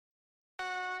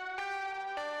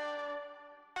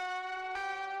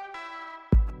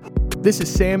This is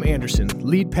Sam Anderson,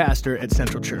 lead pastor at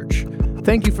Central Church.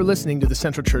 Thank you for listening to the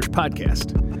Central Church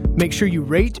podcast. Make sure you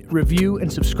rate, review,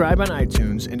 and subscribe on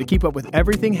iTunes, and to keep up with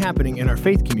everything happening in our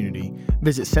faith community,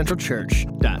 visit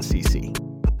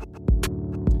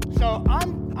centralchurch.cc. So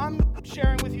I'm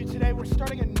sharing with you today, we're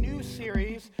starting a new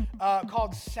series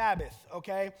called Sabbath,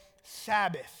 okay?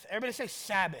 Sabbath. Everybody say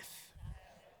Sabbath.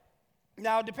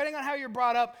 Now, depending on how you're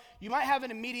brought up, you might have an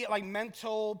immediate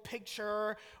mental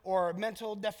picture or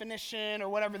mental definition or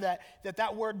whatever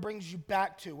that word brings you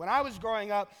back to. When I was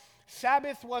growing up,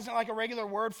 Sabbath wasn't like a regular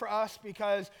word for us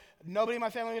because nobody in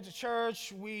my family went to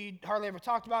church. We hardly ever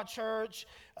talked about church.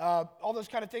 All those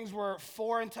kind of things were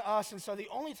foreign to us. And so the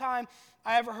only time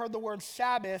I ever heard the word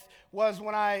Sabbath was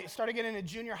when I started getting into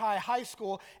junior high, high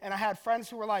school, and I had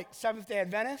friends who were like Seventh-day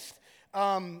Adventists.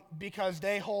 Because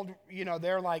they hold,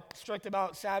 they're strict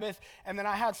about Sabbath. And then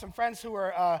I had some friends who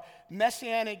were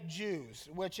Messianic Jews,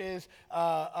 which is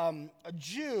a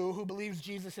Jew who believes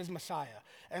Jesus is Messiah.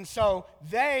 And so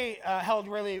they held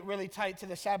really, really tight to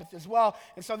the Sabbath as well.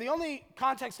 And so the only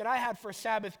context that I had for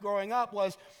Sabbath growing up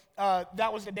was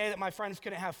that was the day that my friends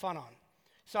couldn't have fun on.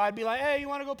 So I'd be like, hey, you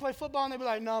want to go play football? And they'd be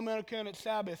like, no, man, I can't. It's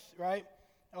Sabbath, right?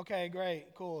 Okay,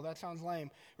 great, cool. That sounds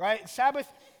lame, right? Sabbath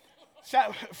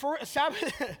sounded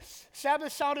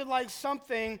like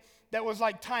something that was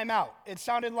like time out. It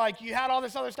sounded like you had all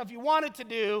this other stuff you wanted to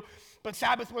do, but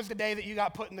Sabbath was the day that you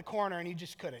got put in the corner and you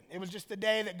just couldn't. It was just the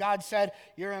day that God said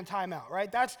you're in time out,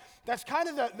 right? That's kind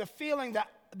of the feeling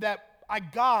that I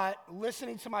got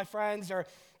listening to my friends or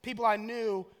people I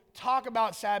knew talk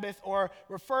about Sabbath or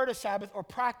refer to Sabbath or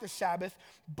practice Sabbath.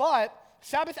 But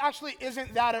Sabbath actually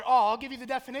isn't that at all. I'll give you the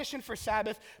definition for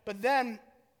Sabbath, but then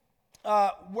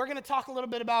we're going to talk a little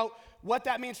bit about what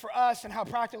that means for us and how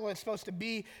practical it's supposed to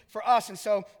be for us. And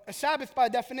so a Sabbath, by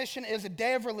definition, is a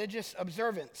day of religious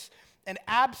observance and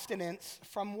abstinence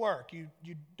from work. You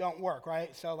don't work,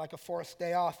 right? So like a forced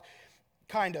day off,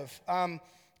 kind of.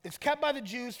 It's kept by the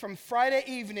Jews from Friday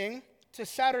evening to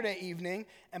Saturday evening,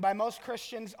 and by most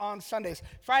Christians on Sundays.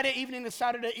 Friday evening to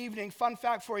Saturday evening, fun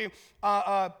fact for you,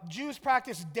 Jews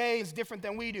practice days different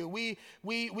than we do. We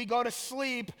go to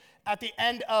sleep at the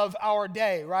end of our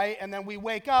day, right? And then we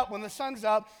wake up when the sun's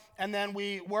up, and then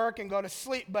we work and go to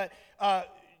sleep. But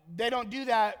they don't do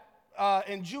that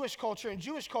in Jewish culture. In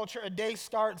Jewish culture, a day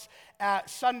starts at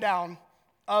sundown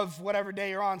of whatever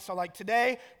day you're on. So like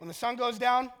today, when the sun goes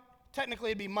down, technically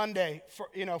it'd be Monday,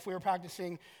 if we were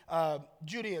practicing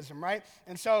Judaism, right?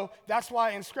 And so that's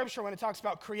why in Scripture, when it talks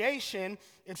about creation,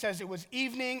 it says it was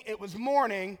evening, it was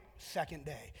morning, second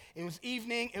day. It was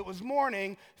evening, it was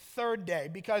morning, third day.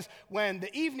 Because when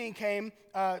the evening came,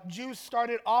 Jews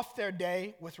started off their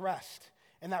day with rest,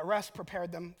 and that rest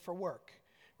prepared them for work.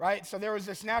 Right? So there was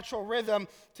this natural rhythm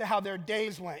to how their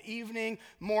days went. Evening,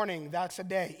 morning, that's a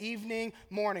day. Evening,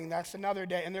 morning, that's another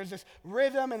day. And there's this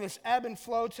rhythm and this ebb and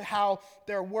flow to how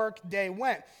their work day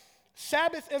went.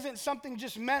 Sabbath isn't something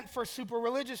just meant for super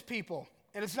religious people.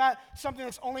 And it's not something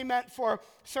that's only meant for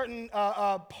certain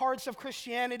parts of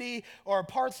Christianity or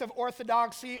parts of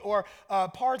Orthodoxy or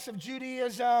parts of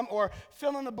Judaism or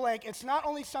fill in the blank. It's not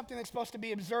only something that's supposed to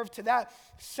be observed to that.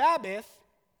 Sabbath,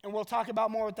 and we'll talk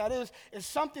about more what that is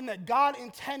something that God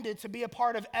intended to be a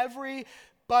part of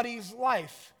everybody's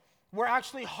life. We're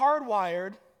actually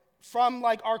hardwired from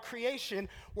our creation,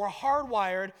 we're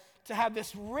hardwired to have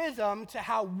this rhythm to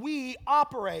how we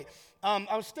operate.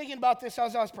 I was thinking about this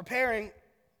as I was preparing,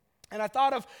 and I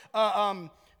thought of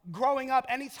growing up,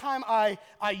 anytime I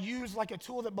used a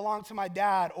tool that belonged to my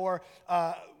dad, or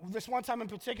this one time in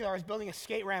particular, I was building a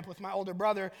skate ramp with my older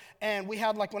brother, and we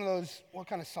had one of those, what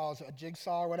kind of saw is it, a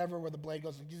jigsaw or whatever, where the blade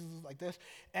goes like this,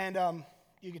 and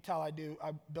you could tell I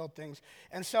build things,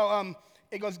 and so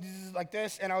it goes like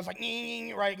this, and I was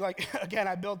right, again,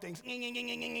 I build things,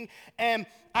 and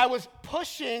I was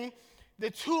pushing the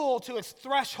tool to its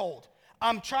threshold.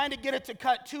 I'm trying to get it to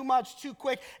cut too much, too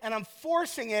quick, and I'm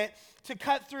forcing it to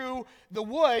cut through the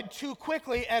wood too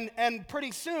quickly, and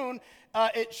pretty soon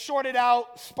it shorted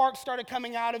out, sparks started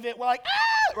coming out of it. We're like,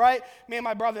 ah, right? Me and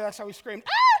my brother, that's how we screamed,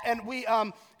 ah,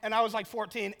 and I was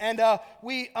 14, and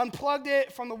we unplugged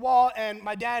it from the wall, and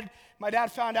my dad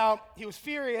found out. He was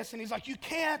furious, and he's like, you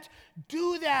can't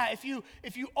do that. If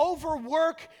you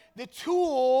overwork the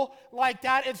tool like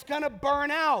that, it's gonna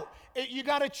burn out. You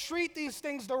got to treat these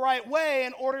things the right way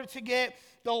in order to get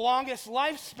the longest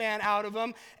lifespan out of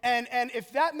them. And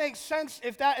if that makes sense,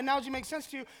 if that analogy makes sense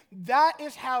to you, that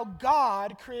is how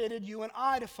God created you and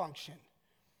I to function.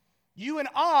 You and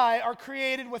I are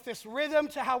created with this rhythm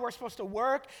to how we're supposed to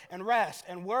work and rest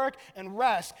and work and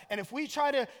rest. And if we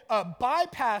try to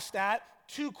bypass that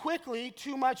too quickly,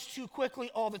 too much too quickly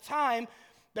all the time,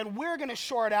 then we're going to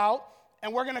short out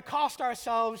and we're going to cost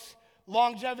ourselves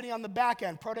longevity on the back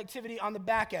end, productivity on the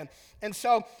back end. And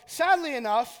so, sadly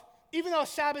enough, even though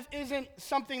Sabbath isn't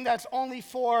something that's only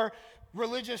for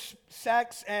religious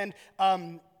sects and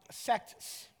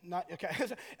sects, not okay,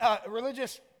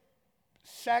 religious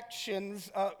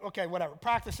sections,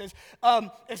 practices.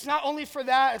 It's not only for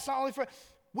that. It's not only for.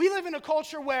 We live in a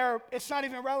culture where it's not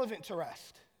even relevant to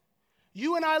rest.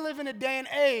 You and I live in a day and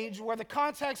age where the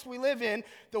context we live in,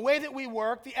 the way that we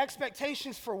work, the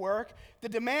expectations for work, the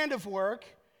demand of work,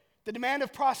 the demand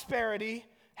of prosperity,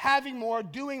 having more,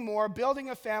 doing more, building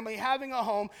a family, having a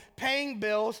home, paying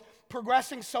bills,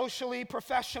 progressing socially,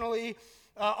 professionally,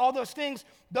 all those things,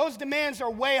 those demands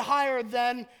are way higher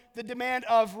than the demand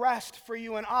of rest for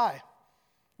you and I,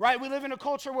 right? We live in a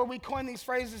culture where we coin these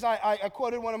phrases. I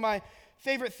quoted one of my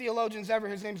favorite theologians ever.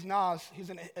 His name's Nas.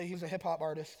 He's a hip-hop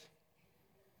artist.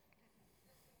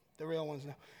 The real ones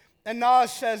now. And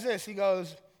Nas says this.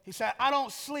 He said, I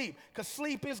don't sleep, because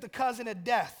sleep is the cousin of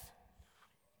death.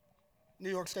 New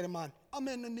York state of mind. I'm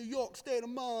in the New York state of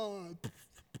mind.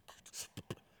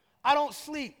 I don't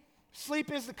sleep.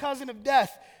 Sleep is the cousin of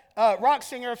death. Rock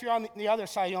singer, if you're on the other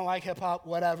side, you don't like hip-hop,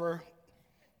 whatever,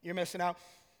 you're missing out.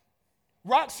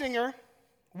 Rock singer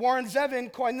Warren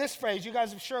Zevon coined this phrase. You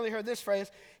guys have surely heard this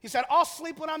phrase. He said, I'll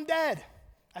sleep when I'm dead.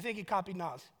 I think he copied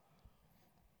Nas.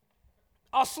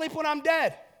 I'll sleep when I'm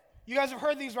dead. You guys have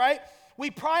heard these, right? We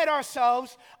pride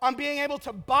ourselves on being able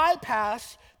to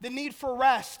bypass the need for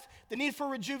rest, the need for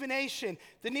rejuvenation,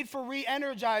 the need for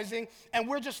re-energizing, and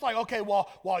we're just like, okay, well,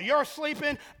 while you're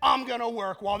sleeping, I'm going to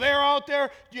work. While they're out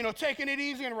there, taking it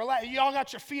easy and relax, y'all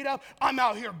got your feet up, I'm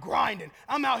out here grinding.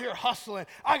 I'm out here hustling.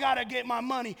 I got to get my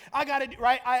money.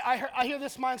 Right? I hear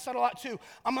this mindset a lot too.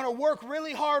 I'm going to work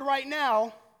really hard right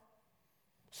now,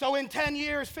 so in 10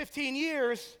 years, 15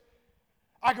 years,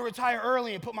 I can retire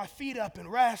early and put my feet up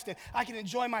and rest, and I can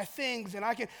enjoy my things, and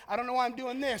I don't know why I'm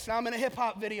doing this, and I'm in a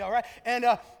hip-hop video, right? And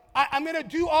I'm going to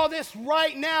do all this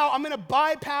right now. I'm going to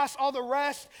bypass all the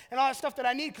rest and all that stuff that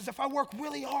I need, because if I work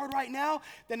really hard right now,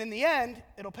 then in the end,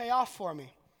 it'll pay off for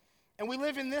me. And we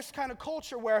live in this kind of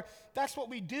culture where that's what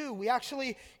we do. We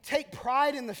actually take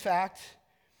pride in the fact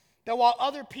that while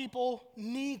other people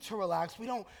need to relax, we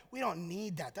don't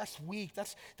need that. That's weak.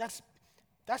 That's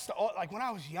like when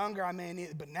I was younger, I may need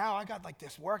it, but now I got like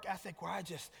this work ethic where I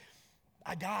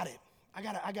got it. I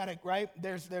got it, right?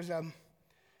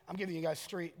 I'm giving you guys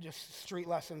street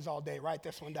lessons all day. Write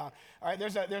this one down. All right,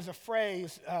 there's a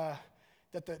phrase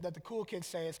that the cool kids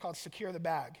say. It's called secure the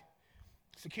bag.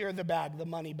 Secure the bag, the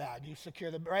money bag. You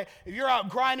secure right? If you're out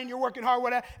grinding, you're working hard,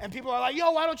 whatever, and people are like,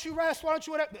 yo, why don't you rest? Why don't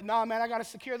you whatever? Nah, man, I got to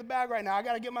secure the bag right now. I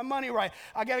got to get my money right.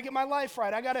 I got to get my life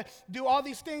right. I got to do all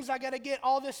these things. I got to get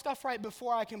all this stuff right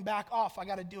before I can back off. I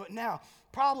got to do it now.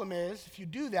 Problem is, if you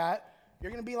do that, you're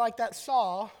going to be like that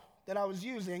saw that I was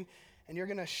using, and you're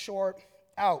going to short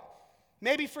out.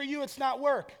 Maybe for you, it's not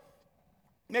work.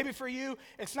 Maybe for you,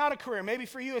 it's not a career. Maybe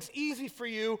for you, it's easy for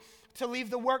you to leave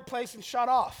the workplace and shut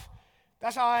off.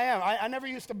 That's how I am. I never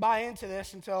used to buy into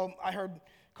this until I heard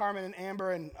Carmen and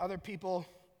Amber and other people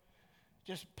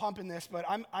just pumping this, but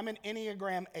I'm an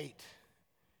Enneagram 8.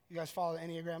 You guys follow the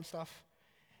Enneagram stuff?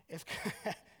 It's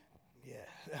yeah,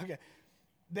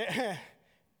 okay.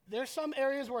 There's some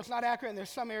areas where it's not accurate, and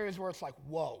there's some areas where it's like,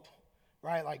 whoa,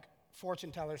 right? Like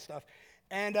fortune teller stuff.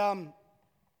 And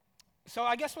so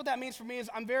I guess what that means for me is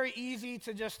I'm very easy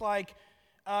to just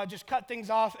cut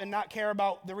things off and not care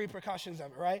about the repercussions of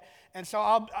it, right? And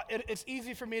so it's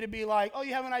easy for me to be like, oh,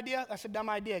 you have an idea? That's a dumb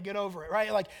idea. Get over it,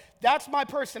 right? Like, that's my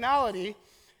personality.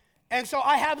 And so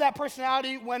I have that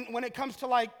personality when it comes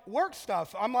to, work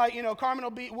stuff. I'm like, Carmen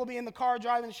will be in the car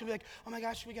driving, and she'll be like, oh, my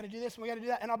gosh, we got to do this, and we got to do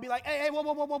that. And I'll be like, hey,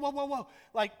 whoa.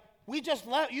 Like, you just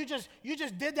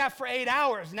did that for 8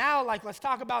 hours. Now, let's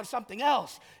talk about something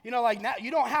else. Now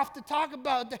you don't have to talk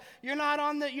about that.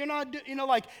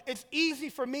 It's easy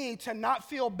for me to not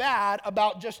feel bad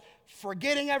about just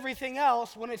forgetting everything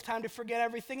else when it's time to forget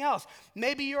everything else.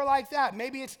 Maybe you're like that.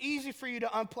 Maybe it's easy for you to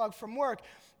unplug from work.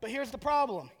 But here's the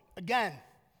problem. Again,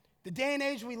 the day and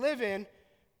age we live in,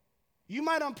 you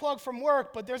might unplug from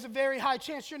work, but there's a very high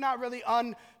chance you're not really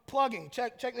unplugging.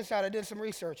 Check this out. I did some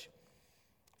research.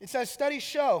 It says studies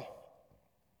show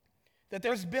that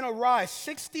there's been a rise,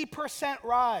 60%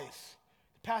 rise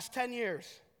the past 10 years.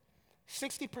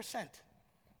 60%.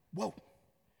 Whoa.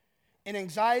 In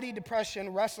anxiety, depression,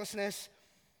 restlessness,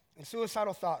 and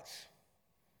suicidal thoughts.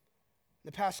 In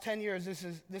the past 10 years,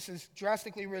 this has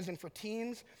drastically risen for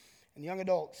teens and young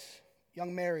adults,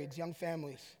 young marrieds, young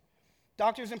families.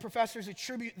 Doctors and professors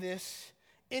attribute this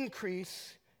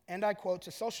increase, and I quote,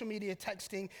 to social media,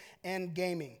 texting, and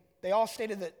gaming. they all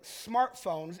stated that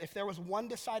smartphones, if there was one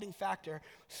deciding factor,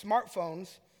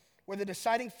 smartphones were the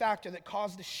deciding factor that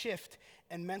caused the shift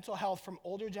in mental health from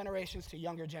older generations to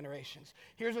younger generations.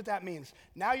 Here's what that means.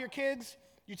 Now your kids,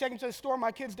 you take them to the store,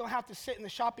 my kids don't have to sit in the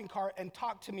shopping cart and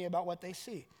talk to me about what they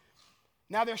see.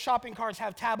 Now their shopping carts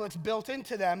have tablets built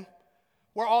into them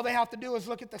where all they have to do is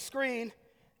look at the screen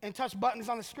and touch buttons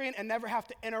on the screen and never have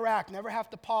to interact, never have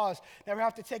to pause, never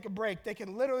have to take a break. They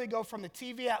can literally go from the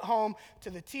TV at home to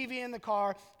the TV in the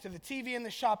car to the TV in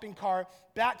the shopping cart,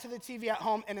 back to the TV at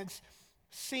home, and it's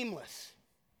seamless.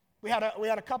 We had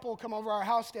a couple come over our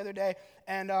house the other day,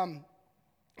 and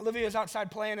Olivia was outside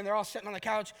playing, and they're all sitting on the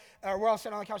couch. We're all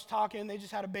sitting on the couch talking. They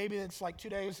just had a baby that's like 2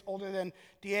 days older than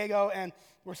Diego, and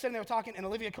we're sitting there talking, and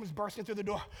Olivia comes bursting through the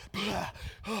door.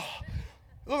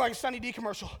 It looked like a Sunny D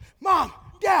commercial. Mom,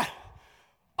 Dad,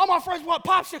 all my friends want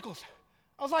popsicles.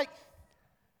 I was like,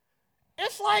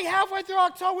 it's like halfway through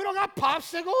October. We don't got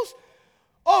popsicles.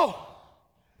 Oh,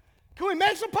 can we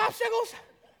make some popsicles?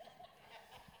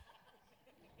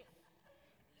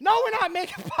 No, we're not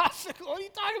making popsicles. What are you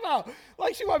talking about?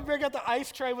 Like she wanted to bring out the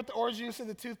ice tray with the orange juice and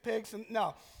the toothpicks, and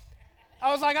no.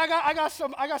 I was like, I got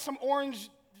some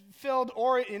orange-filled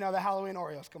Oreo, the Halloween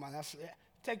Oreos. Come on,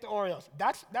 take the Oreos.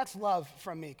 That's love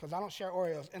from me because I don't share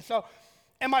Oreos.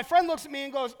 And my friend looks at me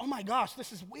and goes, oh my gosh,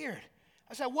 this is weird.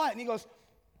 I said, what? And he goes,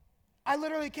 I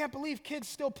literally can't believe kids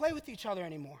still play with each other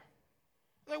anymore.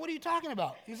 I'm like, what are you talking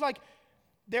about? He's like,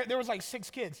 there was like 6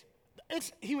 kids.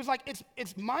 He was like,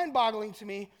 it's mind-boggling to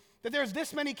me that there's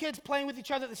this many kids playing with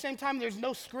each other at the same time. There's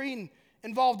no screen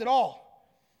involved at all.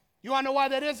 You want to know why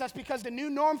that is? That's because the new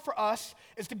norm for us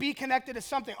is to be connected to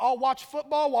something. I'll watch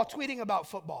football while tweeting about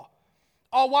football.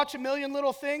 I'll watch a million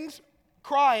little things,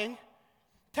 crying,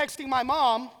 texting my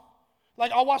mom.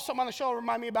 Like, I'll watch something on the show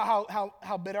remind me about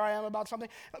how bitter I am about something.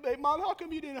 I'll be like, Mom, how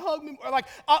come you didn't hug me? Or like,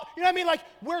 you know what I mean? Like,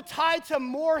 we're tied to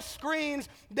more screens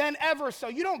than ever. So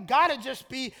you don't got to just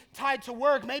be tied to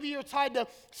work. Maybe you're tied to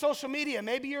social media.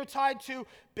 Maybe you're tied to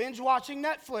binge watching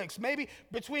Netflix. Maybe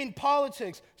between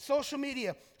politics, social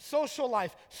media, social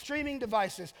life, streaming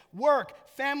devices, work,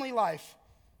 family life.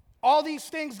 All these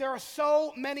things, there are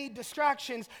so many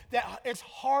distractions that it's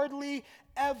hardly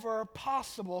ever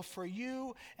possible for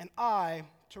you and I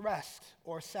to rest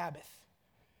or Sabbath.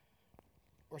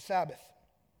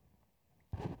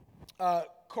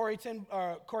 Corey Ten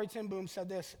Boom said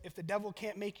this: if the devil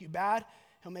can't make you bad,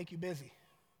 he'll make you busy.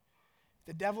 If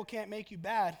the devil can't make you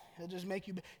bad, he'll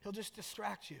just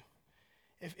distract you.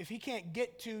 If he can't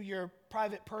get to your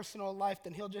private personal life,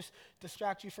 then he'll just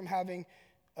distract you from having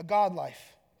a God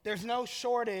life. There's no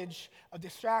shortage of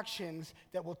distractions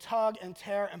that will tug and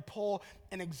tear and pull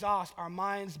and exhaust our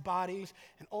minds, bodies,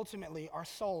 and ultimately our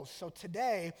souls. So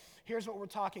today, here's what we're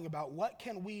talking about. What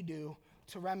can we do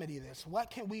to remedy this?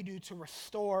 What can we do to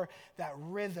restore that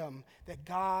rhythm that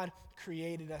God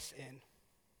created us in?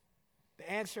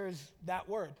 The answer is that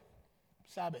word,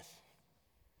 Sabbath.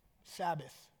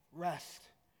 Sabbath, rest.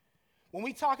 When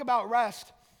we talk about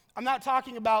rest, I'm not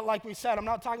talking about, like we said, I'm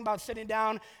not talking about sitting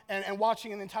down and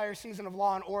watching an entire season of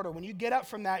Law and Order. When you get up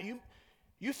from that, you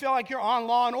feel like you're on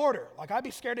Law and Order. Like, I'd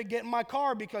be scared to get in my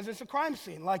car because it's a crime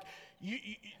scene. Like,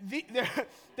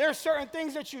 there are certain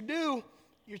things that you do.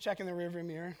 You're checking the rearview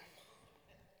mirror,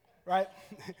 right?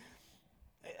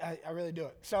 I really do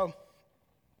it. So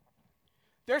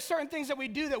there's certain things that we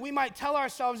do that we might tell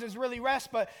ourselves is really rest,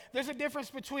 but there's a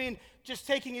difference between just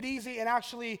taking it easy and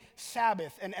actually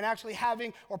Sabbath and actually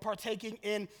having or partaking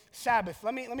in Sabbath.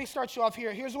 Let me start you off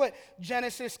here. Here's what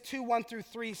Genesis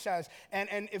 2:1-3 says.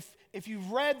 And if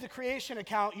you've read the creation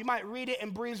account, you might read it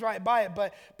and breeze right by it,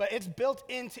 but it's built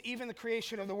into even the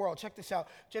creation of the world. Check this out.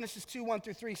 Genesis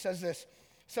 2:1-3 says this: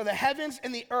 so the heavens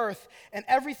and the earth and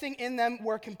everything in them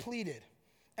were completed.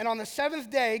 And on the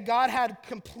 7th day, God had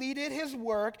completed his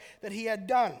work that he had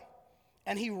done.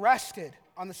 And he rested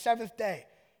on the 7th day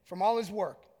from all his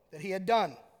work that he had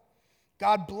done.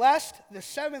 God blessed the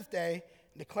 7th day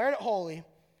and declared it holy,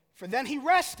 for then he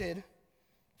rested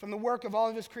from the work of all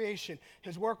of his creation.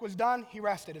 His work was done, he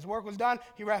rested. His work was done,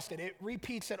 he rested. It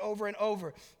repeats it over and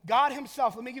over. God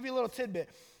himself, let me give you a little tidbit.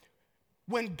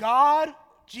 When God,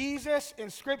 Jesus in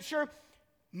Scripture,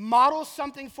 models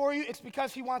something for you, it's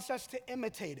because he wants us to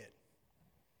imitate it.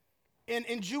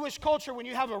 In Jewish culture, when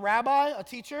you have a rabbi, a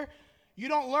teacher, you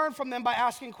don't learn from them by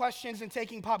asking questions and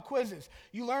taking pop quizzes.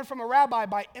 You learn from a rabbi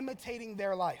by imitating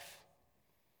their life.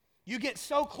 You get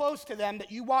so close to them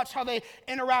that you watch how they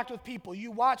interact with people.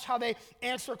 You watch how they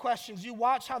answer questions. You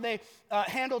watch how they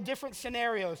handle different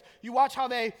scenarios. You watch how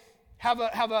they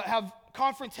have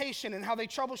confrontation and how they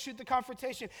troubleshoot the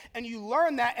confrontation. And you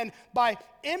learn that, and by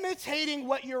imitating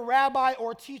what your rabbi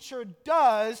or teacher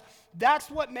does, that's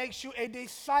what makes you a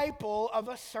disciple of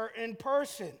a certain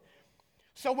person.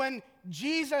 So when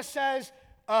Jesus says,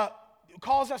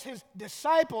 calls us his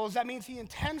disciples, that means he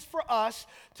intends for us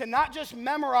to not just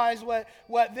memorize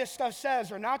what this stuff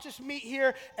says, or not just meet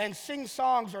here and sing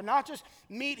songs, or not just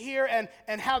meet here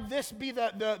and have this be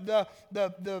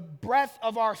the breadth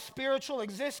of our spiritual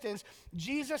existence.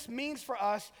 Jesus means for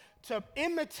us to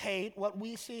imitate what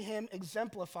we see him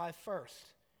exemplify first.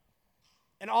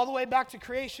 And all the way back to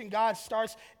creation, God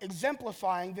starts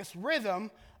exemplifying this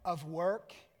rhythm of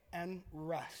work and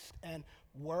rest, and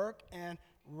work and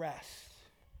rest.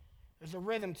 There's a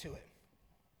rhythm to it.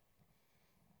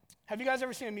 Have you guys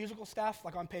ever seen a musical staff,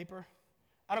 like on paper?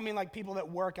 I don't mean like people that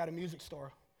work at a music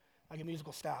store, like a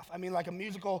musical staff. I mean like a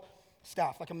musical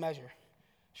staff, like a measure.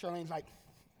 Charlene's like,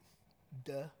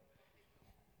 duh.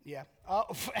 Yeah. Oh,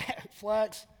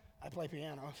 flex. I play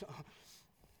piano.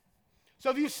 So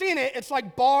if you've seen it, it's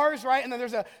like bars, right? And then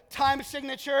there's a time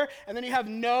signature, and then you have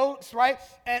notes, right?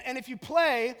 And if you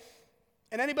play,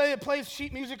 and anybody that plays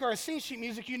sheet music or has seen sheet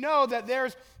music, you know that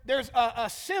there's a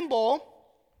symbol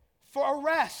for a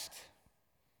rest.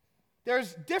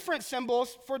 There's different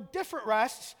symbols for different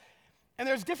rests, and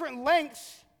there's different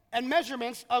lengths and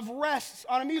measurements of rests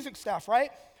on a music staff, right?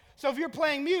 So if you're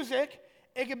playing music,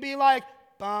 it could be like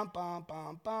bum, bum,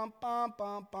 bum, bum, bum,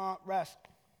 bum, bum, rest.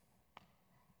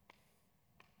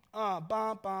 Bum,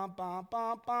 bum, bum, bum,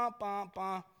 bum, bum,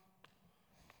 bum.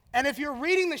 And if you're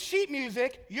reading the sheet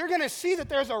music, you're going to see that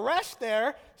there's a rest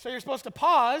there, so you're supposed to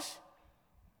pause.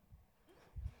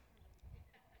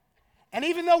 And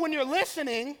even though when you're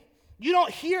listening, you don't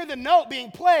hear the note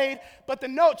being played, but the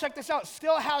note, check this out,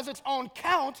 still has its own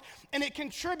count, and it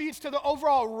contributes to the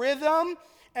overall rhythm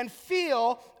and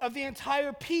feel of the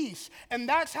entire piece. And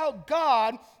that's how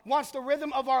God wants the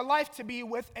rhythm of our life to be,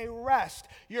 with a rest.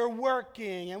 You're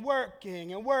working and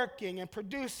working and working and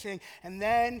producing, and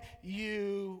then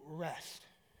you rest.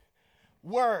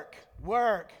 Work,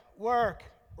 work, work,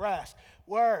 rest.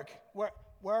 Work, work,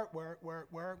 work, work, work,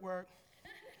 work, work.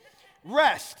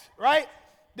 Rest, right?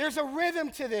 There's a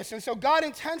rhythm to this, and so God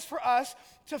intends for us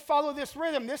to follow this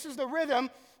rhythm. This is the rhythm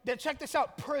that, check this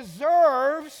out,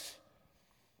 preserves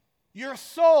your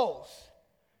souls.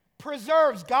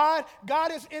 Preserves. God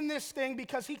is in this thing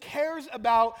because he cares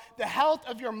about the health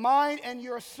of your mind and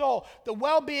your soul, the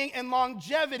well-being and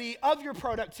longevity of your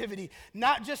productivity,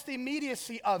 not just the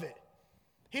immediacy of it.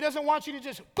 He doesn't want you to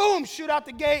just, boom, shoot out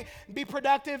the gate, be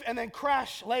productive, and then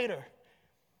crash later.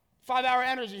 5-hour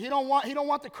energy. He don't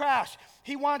want the crash.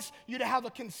 He wants you to have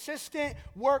a consistent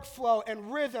workflow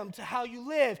and rhythm to how you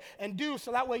live and do,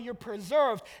 so that way you're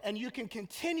preserved and you can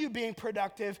continue being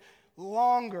productive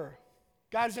longer.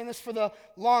 God's in this for the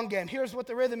long game. Here's what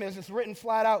the rhythm is. It's written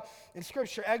flat out in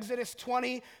Scripture. Exodus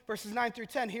 20, verses 9 through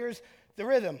 10. Here's the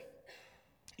rhythm.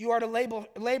 You are to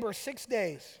labor 6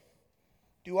 days.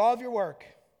 Do all of your work.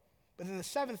 But then the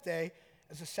seventh day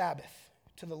is a Sabbath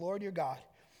to the Lord your God.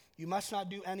 You must not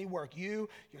do any work. You,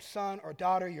 your son or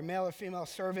daughter, your male or female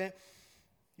servant,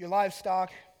 your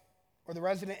livestock, or the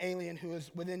resident alien who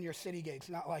is within your city gates.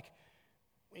 Not like,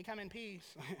 we come in peace.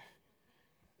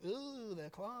 Ooh, the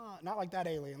claw. Not like that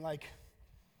alien, like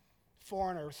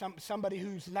foreigner, somebody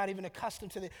who's not even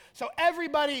accustomed to the. So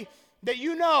everybody that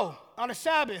you know on a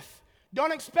Sabbath,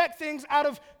 don't expect things out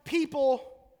of people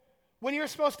when you're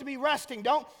supposed to be resting.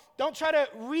 Don't try to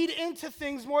read into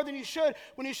things more than you should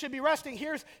when you should be resting.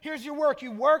 Here's your work.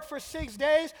 You work for 6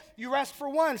 days, you rest for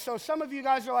 1. So some of you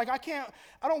guys are like,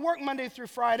 I don't work Monday through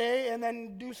Friday and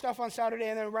then do stuff on Saturday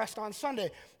and then rest on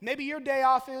Sunday. Maybe your day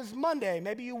off is Monday.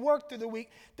 Maybe you work through the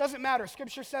week. Doesn't matter.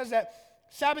 Scripture says that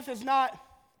Sabbath is not,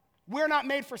 we're not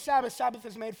made for Sabbath. Sabbath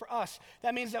is made for us.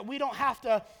 That means that we don't have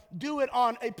to do it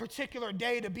on a particular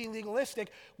day to be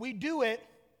legalistic. We do it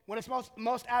when it's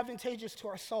most advantageous to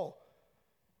our soul.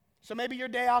 So maybe your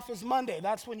day off is Monday.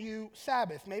 That's when you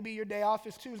Sabbath. Maybe your day off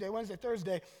is Tuesday, Wednesday,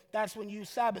 Thursday. That's when you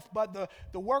Sabbath. But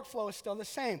the workflow is still the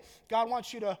same. God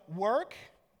wants you to work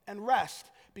and rest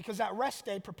because that rest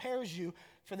day prepares you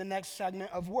for the next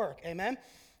segment of work. Amen?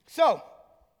 So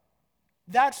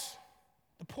that's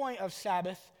the point of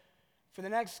Sabbath.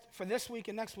 For this week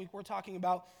and next week, we're talking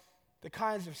about the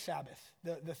kinds of Sabbath,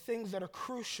 the things that are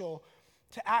crucial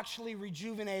to actually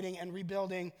rejuvenating and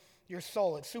rebuilding your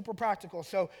soul. It's super practical.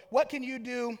 So what can you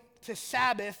do to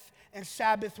Sabbath and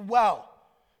Sabbath well?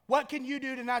 What can you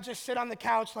do to not just sit on the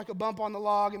couch like a bump on the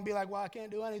log and be like, well, I can't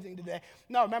do anything today?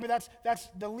 No, remember, that's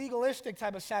the legalistic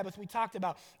type of Sabbath we talked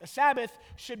about. A Sabbath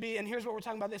should be, and here's what we're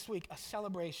talking about this week, a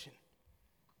celebration.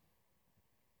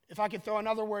 If I could throw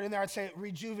another word in there, I'd say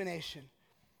rejuvenation.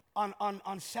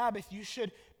 On Sabbath, you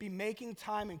should be making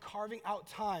time and carving out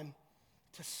time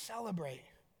to celebrate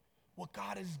what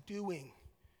God is doing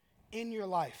in your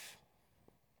life.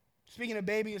 Speaking of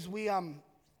babies,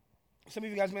 some of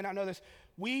you guys may not know this,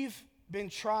 we've been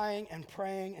trying and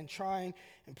praying and trying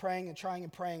and praying and trying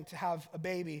and praying to have a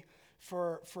baby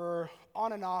for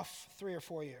on and off 3 or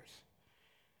 4 years.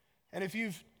 And if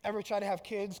you've ever tried to have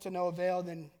kids to no avail,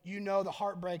 then you know the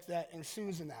heartbreak that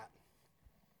ensues in that.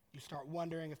 You start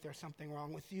wondering if there's something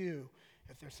wrong with you,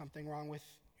 if there's something wrong with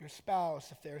your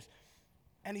spouse, if there's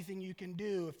anything you can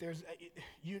do, if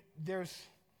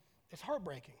it's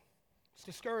heartbreaking. It's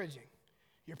discouraging.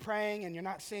 You're praying and you're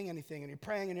not seeing anything, and you're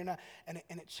praying and you're not, and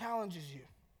it challenges you.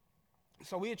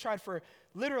 So we had tried for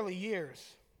literally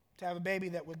years to have a baby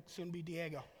that would soon be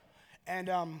Diego. And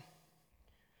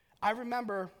I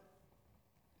remember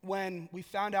when we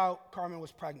found out Carmen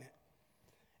was pregnant.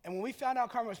 And when we found out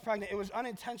Carmen was pregnant, it was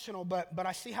unintentional, but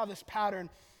I see how this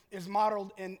pattern is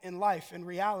modeled in life, in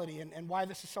reality, and why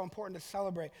this is so important to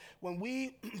celebrate. When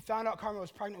we found out Carmen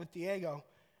was pregnant with Diego,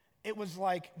 it was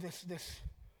like this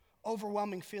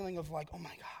overwhelming feeling of like, oh my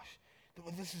gosh,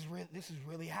 this is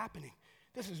really happening.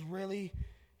 This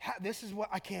is what,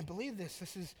 I can't believe this.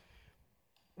 This is,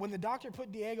 when the doctor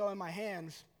put Diego in my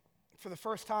hands for the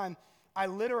first time, I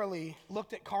literally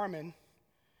looked at Carmen.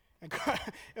 And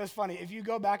it was funny. If you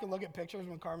go back and look at pictures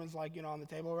when Carmen's like, on the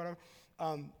table or whatever,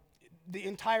 the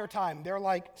entire time they're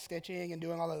like stitching and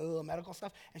doing all the little medical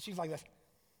stuff, and she's like this.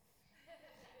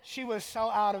 She was so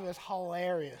out of it. It was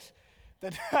hilarious.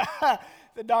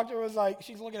 The doctor was like,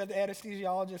 she's looking at the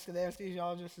anesthesiologist, and the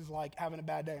anesthesiologist is like having a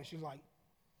bad day, and she's like,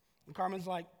 and Carmen's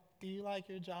like, do you like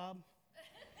your job?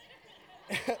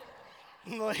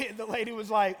 The lady was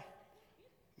like,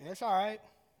 yeah, it's all right.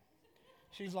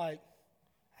 She's like,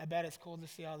 I bet it's cool to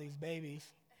see all these babies.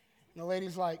 And the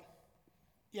lady's like,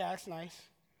 yeah, that's nice.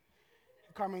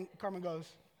 Carmen goes,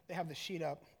 they have the sheet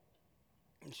up.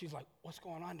 And she's like, what's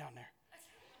going on down there?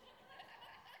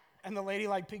 And the lady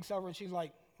like peeks over and she's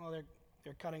like, well,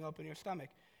 they're cutting open your stomach.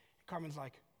 And Carmen's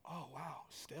like, oh, wow,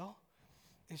 still?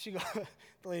 And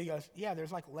the lady goes, yeah,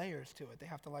 there's like layers to it. They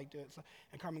have to like do it. So,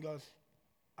 and Carmen goes,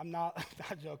 I'm not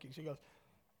joking. She goes,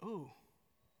 ooh,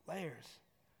 layers,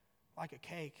 like a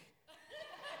cake.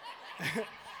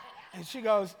 And she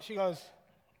goes,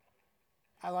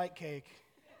 I like cake.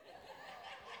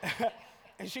 and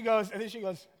then she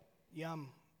goes, yum.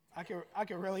 I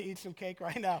could really eat some cake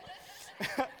right now.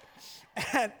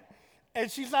 and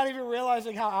she's not even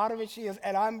realizing how out of it she is.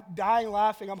 And I'm dying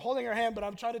laughing. I'm holding her hand, but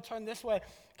I'm trying to turn this way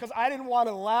because I didn't want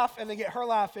to laugh and then get her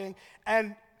laughing.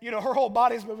 And her whole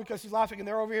body's moving because she's laughing, and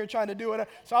they're over here trying to do it.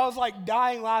 So I was like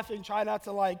dying laughing, trying not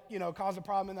to cause a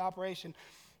problem in the operation.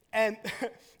 And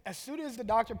as soon as the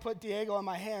doctor put Diego in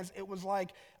my hands, it was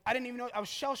like, I didn't even know, I was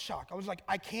shell-shocked. I was like,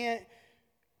 I can't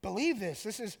believe this.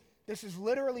 This is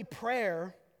literally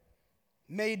prayer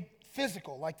made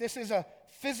physical. Like, this is a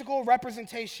physical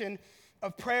representation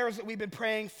of prayers that we've been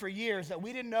praying for years that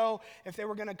we didn't know if they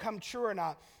were going to come true or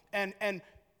not. And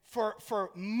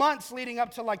for months leading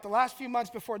up to like the last few months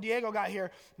before Diego got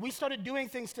here, we started doing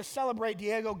things to celebrate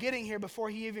Diego getting here before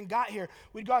he even got here.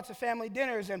 We'd go out to family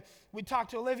dinners and we'd talk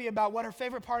to Olivia about what her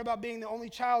favorite part about being the only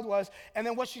child was, and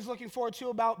then what she's looking forward to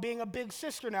about being a big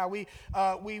sister now. We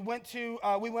went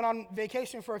on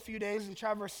vacation for a few days in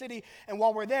Traverse City, and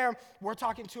while we're there, we're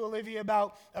talking to Olivia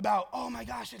about oh my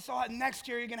gosh, it's all next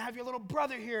year you're gonna have your little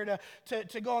brother here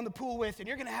to go in the pool with, and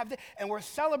you're gonna have and we're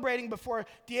celebrating before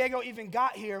Diego even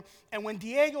got here. And when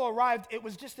Diego arrived, it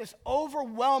was just this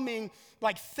overwhelming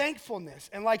like thankfulness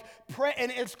and like pray.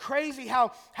 And it's crazy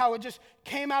how it just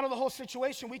came out of the whole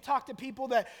situation. We talked to people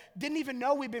that didn't even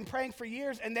know we'd been praying for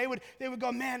years, and they would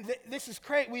go, man, this is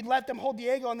great. We'd let them hold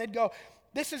Diego, and they'd go,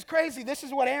 this is crazy. This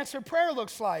is what answered prayer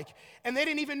looks like. And they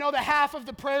didn't even know the half of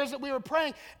the prayers that we were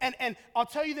praying. And I'll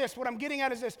tell you this, what I'm getting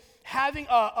at is this: having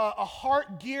a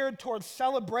heart geared towards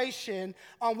celebration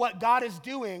on what God is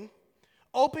doing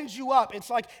opens you up. It's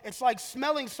like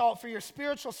smelling salt for your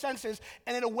spiritual senses,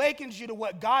 and it awakens you to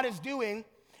what God is doing,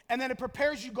 and then it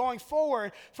prepares you going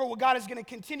forward for what God is going to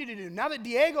continue to do. Now that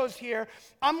Diego's here,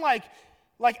 I'm like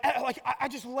I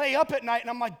just lay up at night and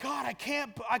I'm like, God, I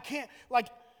can't like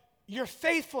your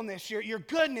faithfulness, your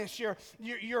goodness, your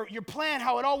plan,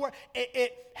 how it all works.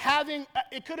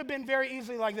 It could have been very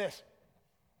easily like this.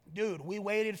 Dude, we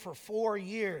waited for 4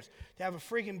 years to have a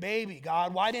freaking baby,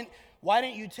 God. Why didn't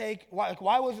you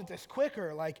why wasn't this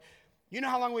quicker? Like, you know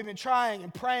how long we've been trying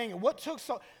and praying, and what took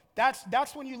so.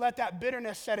 That's when you let that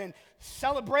bitterness set in.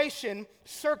 Celebration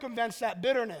circumvents that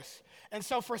bitterness. And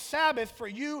so for Sabbath, for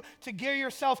you to gear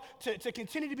yourself to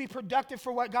continue to be productive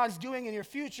for what God's doing in your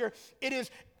future, it is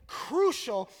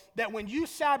crucial that when you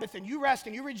Sabbath and you rest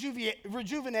and you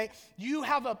rejuvenate, you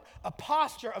have a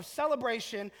posture of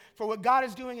celebration for what God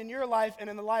is doing in your life and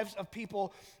in the lives of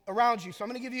people around you. So I'm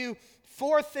going to give you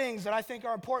 4 things that I think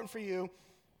are important for you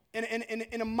in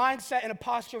a mindset and a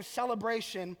posture of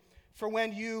celebration for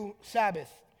when you Sabbath.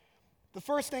 The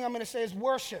first thing I'm going to say is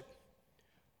worship.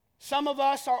 Some of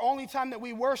us, our only time that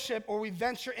we worship or we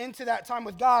venture into that time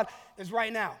with God is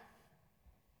right now.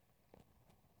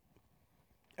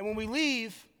 And when we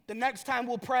leave, the next time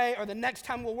we'll pray or the next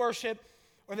time we'll worship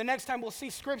or the next time we'll see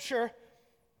Scripture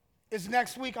is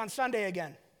next week on Sunday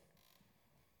again.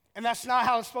 And that's not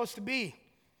how it's supposed to be.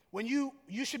 When you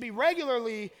should be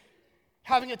regularly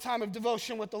having a time of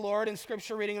devotion with the Lord and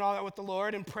Scripture reading and all that with the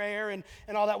Lord and prayer and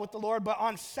all that with the Lord. But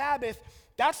on Sabbath,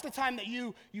 that's the time that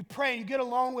you pray and you get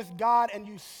alone with God and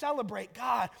you celebrate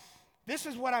God. This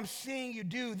is what I'm seeing you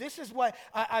do. This is what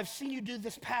I've seen you do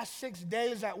this past 6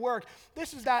 days at work.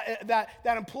 This is that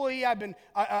employee I've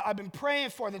been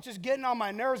praying for that's just getting on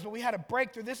my nerves, but we had a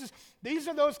breakthrough. These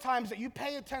are those times that you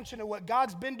pay attention to what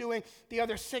God's been doing the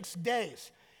other 6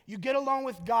 days. You get alone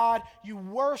with God, you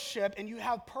worship, and you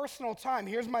have personal time.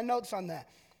 Here's my notes on that.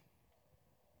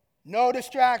 No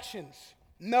distractions,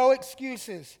 no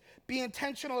excuses. Be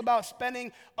intentional about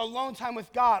spending alone time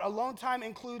with God. Alone time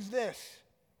includes this.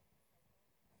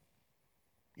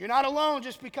 You're not alone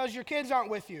just because your kids aren't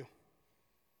with you.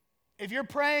 If you're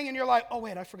praying and you're like, oh,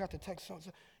 wait, I forgot to text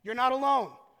so-and-so, you're not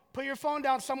alone. Put your phone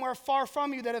down somewhere far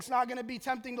from you that it's not going to be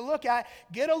tempting to look at.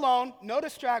 Get alone, no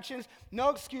distractions, no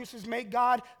excuses. Make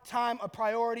God time a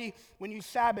priority when you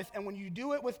Sabbath. And when you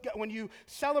do it when you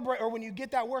celebrate or when you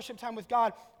get that worship time with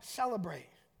God, celebrate.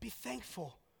 Be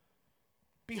thankful.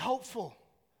 Be hopeful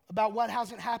about what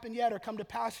hasn't happened yet or come to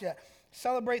pass yet.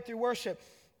 Celebrate through worship.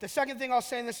 The second thing I'll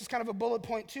say, and this is kind of a bullet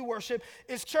point to worship,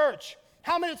 is church.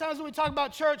 How many times do we talk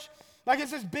about church like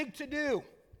it's this big to-do?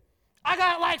 I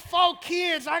got like 4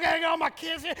 kids. I got to get all my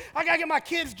kids here. I got to get my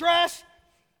kids dressed.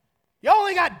 You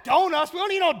only got donuts. We don't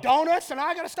need no donuts. And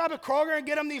I got to stop at Kroger and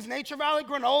get them these Nature Valley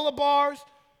granola bars.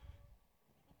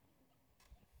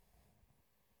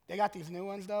 They got these new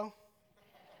ones, though.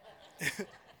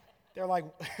 They're like,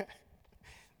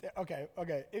 okay.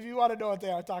 If you want to know what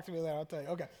they are, talk to me later. I'll tell you.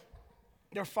 Okay.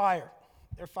 They're fire.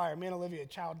 They're fire. Me and Olivia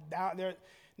chowed down. They're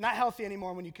not healthy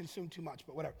anymore when you consume too much,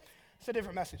 but whatever. It's a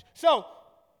different message. So,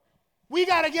 we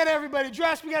got to get everybody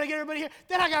dressed. We got to get everybody here.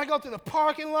 Then I got to go to the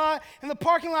parking lot, and the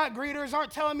parking lot greeters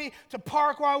aren't telling me to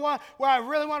park where I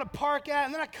really want to park at.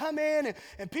 And then I come in,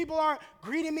 and people aren't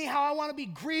greeting me how I want to be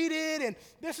greeted, and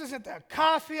this isn't the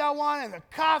coffee I want, and the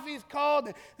coffee's cold,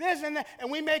 and this and that.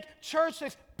 And we make church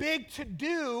this big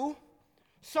to-do.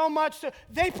 So much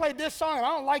they played this song, and I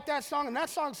don't like that song, and that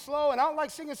song's slow, and I don't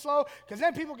like singing slow, because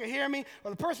then people can hear me,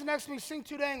 or the person next to me sing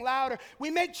too dang loud. Or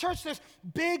we make church this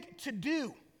big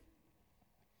to-do.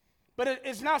 But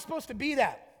it's not supposed to be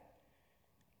that.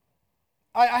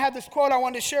 I had this quote I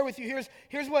wanted to share with you.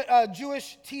 Here's what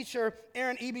Jewish teacher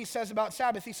Aaron Eby says about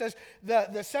Sabbath. He says,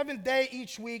 the seventh day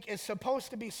each week is supposed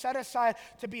to be set aside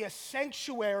to be a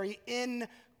sanctuary in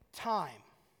time.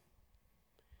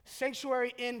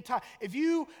 Sanctuary in time. If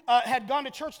you had gone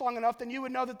to church long enough, then you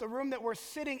would know that the room that we're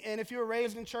sitting in, if you were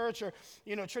raised in church or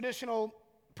traditional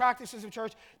practices of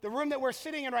church, the room that we're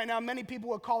sitting in right now, many people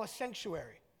would call a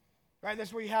sanctuary. Right?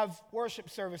 That's where you have worship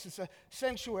service. It's a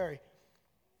sanctuary.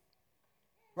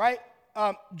 Right?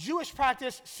 Jewish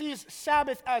practice sees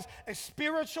Sabbath as a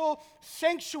spiritual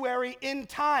sanctuary in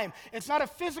time. It's not a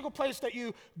physical place that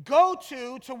you go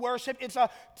to worship. It's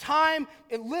a time,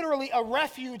 literally a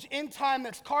refuge in time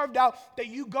that's carved out that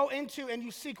you go into and you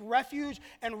seek refuge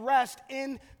and rest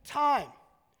in time.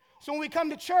 So when we come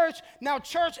to church, now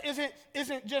church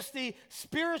isn't just the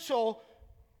spiritual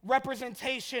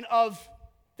representation of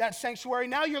that sanctuary.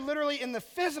 Now you're literally in the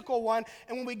physical one,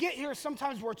 and when we get here,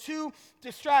 sometimes we're too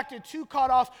distracted, too caught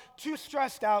off, too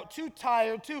stressed out, too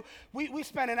tired, we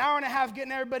spend an hour and a half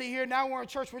getting everybody here. Now we're in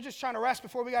church, we're just trying to rest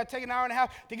before we got to take an hour and a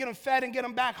half to get them fed and get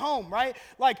them back home, right?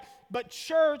 But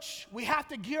church, we have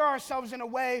to gear ourselves in a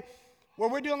way where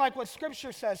we're doing like what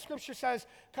Scripture says. Scripture says,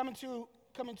 come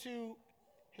into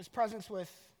His presence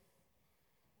with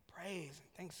praise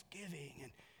and thanksgiving,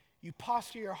 and you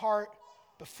posture your heart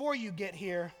before you get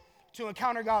here to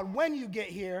encounter God when you get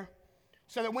here,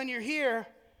 so that when you're here,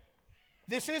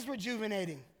 this is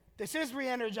rejuvenating, this is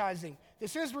re-energizing,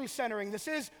 this is recentering, this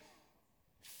is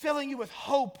filling you with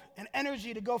hope and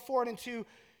energy to go forward into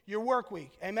your work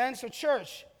week. Amen? So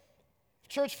church, if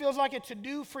church feels like a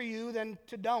to-do for you, then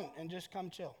don't, and just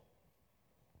come chill.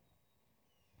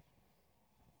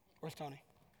 Where's Tony?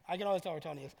 I can always tell where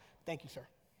Tony is. Thank you, sir.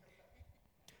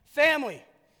 Family.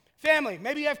 Family.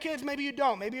 Maybe you have kids, maybe you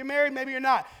don't. Maybe you're married, maybe you're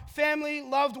not. Family,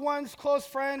 loved ones, close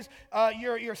friends,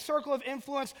 your circle of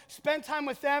influence. Spend time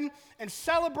with them and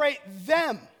celebrate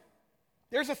them.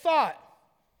 There's a thought.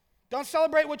 Don't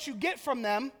celebrate what you get from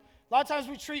them. A lot of times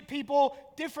we treat people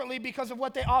differently because of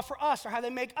what they offer us or how they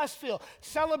make us feel.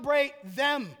 Celebrate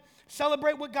them.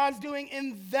 Celebrate what God's doing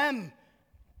in them.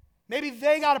 Maybe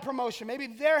they got a promotion. Maybe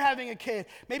they're having a kid.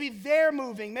 Maybe they're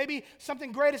moving. Maybe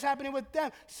something great is happening with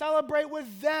them. Celebrate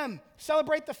with them.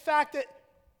 Celebrate the fact that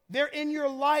they're in your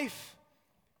life.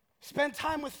 Spend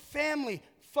time with family.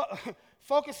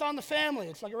 Focus on the family.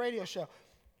 It's like a radio show.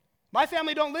 My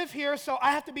family don't live here, so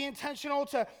I have to be intentional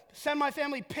to send my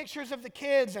family pictures of the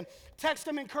kids and text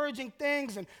them encouraging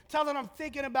things and tell them I'm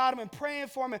thinking about them and praying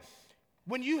for them. And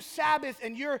when you Sabbath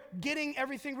and you're getting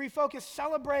everything refocused,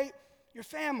 celebrate your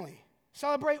family.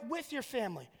 Celebrate with your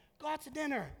family. Go out to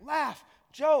dinner, laugh,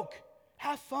 joke,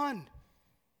 have fun.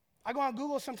 I go on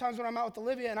Google sometimes when I'm out with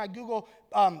Olivia and I Google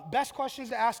best questions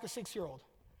to ask a 6-year-old.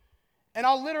 And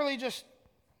I'll literally just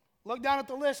look down at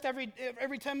the list every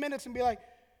 10 minutes and be like,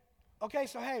 okay,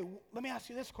 so hey, let me ask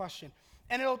you this question.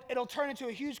 And it'll turn into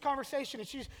a huge conversation and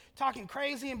she's talking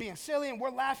crazy and being silly and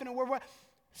we're laughing and we're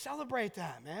celebrate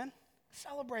that, man.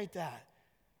 Celebrate that.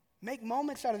 Make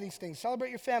moments out of these things. Celebrate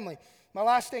your family. My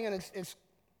last thing, and it's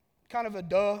kind of a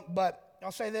duh, but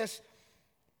I'll say this.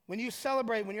 When you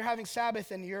celebrate, when you're having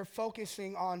Sabbath and you're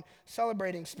focusing on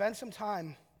celebrating, spend some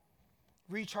time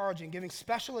recharging, giving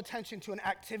special attention to an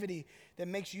activity that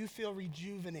makes you feel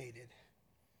rejuvenated.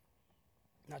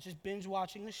 Not just binge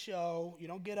watching the show. You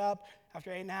don't get up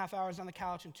after 8.5 hours on the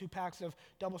couch and 2 packs of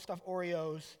double stuffed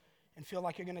Oreos and feel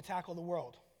like you're going to tackle the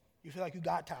world. You feel like you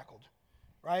got tackled,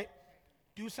 right?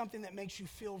 Do something that makes you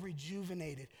feel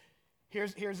rejuvenated.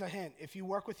 Here's a hint. If you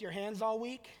work with your hands all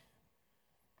week,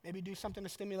 maybe do something to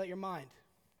stimulate your mind.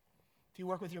 If you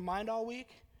work with your mind all week,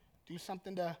 do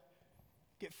something to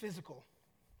get physical,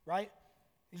 right?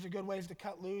 These are good ways to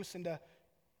cut loose and to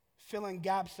fill in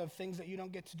gaps of things that you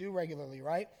don't get to do regularly,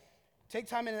 right? Take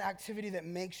time in an activity that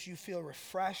makes you feel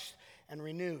refreshed and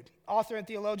renewed. Author and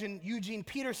theologian Eugene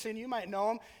Peterson, you might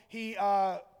know him. He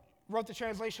wrote the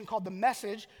translation called The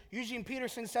Message. Eugene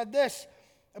Peterson said this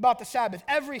about the Sabbath.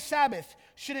 Every Sabbath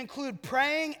should include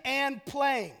praying and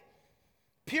playing.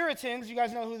 Puritans, you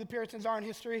guys know who the Puritans are in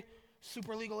history?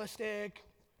 Super legalistic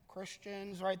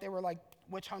Christians, right? They were like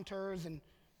witch hunters and,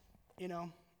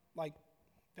 like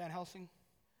Van Helsing.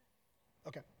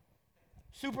 Okay.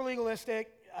 Super legalistic.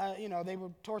 They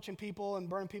were torching people and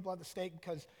burning people at the stake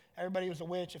because everybody was a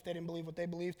witch if they didn't believe what they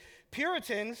believed.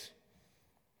 Puritans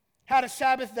had a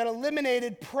Sabbath that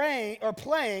eliminated praying or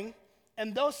playing,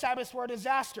 and those Sabbaths were a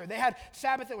disaster. They had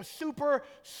Sabbath that was super,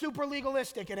 super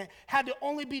legalistic, and it had to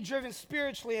only be driven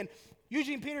spiritually. And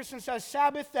Eugene Peterson says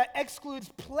Sabbath that excludes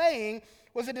playing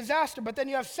was a disaster. But then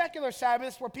you have secular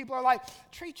Sabbaths where people are like,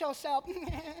 treat yourself,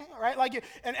 right?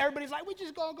 And everybody's like, we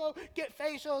just gonna go get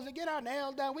facials and get our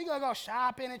nails done. We gonna go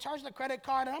shopping and charge the credit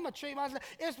card, and I'm gonna treat myself.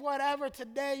 It's whatever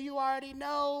today, you already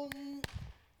know.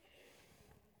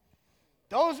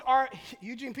 Those are,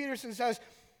 Eugene Peterson says,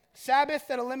 Sabbath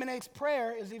that eliminates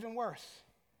prayer is even worse.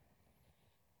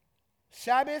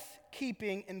 Sabbath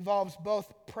keeping involves both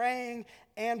praying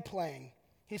and playing.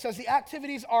 He says the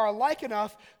activities are alike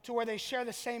enough to where they share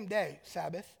the same day,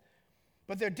 Sabbath,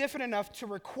 but they're different enough to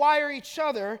require each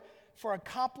other for a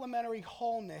complementary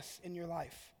wholeness in your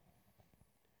life.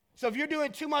 So if you're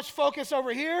doing too much focus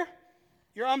over here,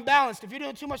 you're unbalanced. If you're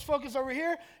doing too much focus over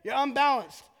here, you're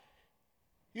unbalanced.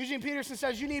 Eugene Peterson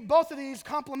says you need both of these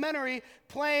complementary,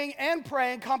 playing and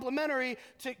praying, complementary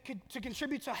to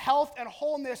contribute to health and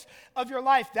wholeness of your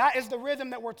life. That is the rhythm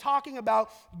that we're talking about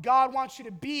God wants you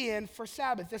to be in for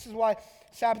Sabbath. This is why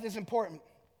Sabbath is important.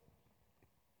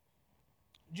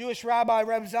 Jewish rabbi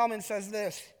Reb Zalman says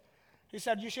this. He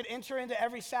said you should enter into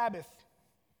every Sabbath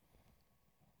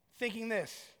thinking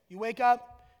this. You wake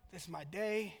up, this is my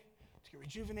day. Get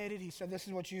rejuvenated. He said, this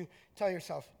is what you tell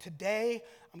yourself. Today,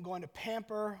 I'm going to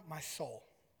pamper my soul.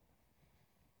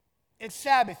 It's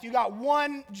Sabbath. You got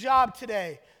one job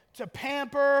today, to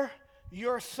pamper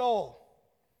your soul.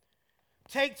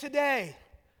 Take today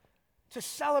to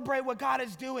celebrate what God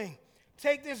is doing.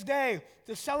 Take this day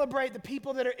to celebrate the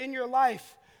people that are in your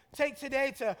life. Take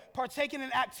today to partake in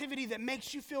an activity that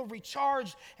makes you feel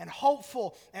recharged and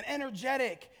hopeful and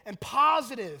energetic and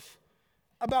positive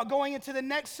about going into the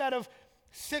next set of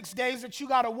 6 days that you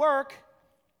got to work.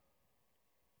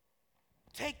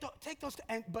 Take those,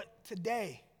 but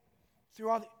today, through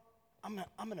all I'm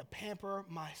gonna pamper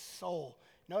my soul.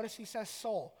 Notice he says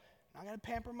soul. I'm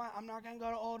not going to go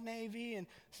to Old Navy and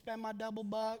spend my double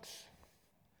bucks.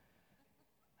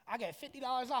 I get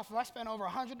 $50 off if I spend over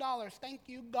 $100. Thank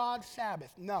you, God,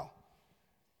 Sabbath. No.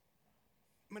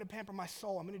 I'm going to pamper my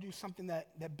soul. I'm going to do something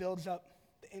that builds up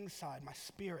the inside, my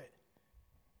spirit.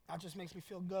 Not just makes me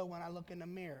feel good when I look in the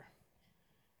mirror.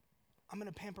 I'm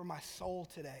going to pamper my soul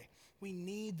today. We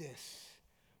need this.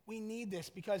 We need this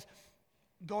because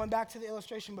going back to the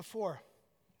illustration before,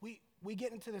 we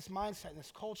get into this mindset, in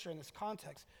this culture, in this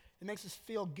context. It makes us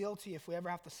feel guilty if we ever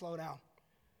have to slow down.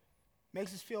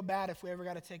 Makes us feel bad if we ever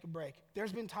got to take a break.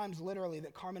 There's been times literally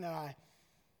that Carmen and I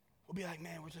will be like,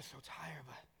 man, we're just so tired,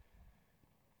 but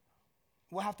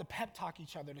we'll have to pep talk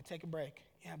each other to take a break.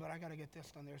 Yeah, but I got to get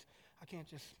this done.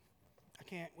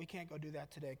 We can't go do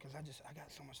that today because I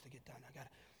got so much to get done.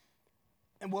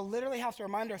 And we'll literally have to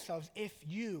remind ourselves,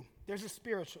 there's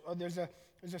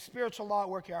a spiritual law at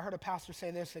work here. I heard a pastor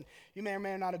say this, and you may or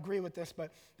may not agree with this,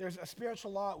 but there's a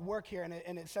spiritual law at work here, and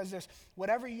it says this: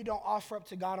 whatever you don't offer up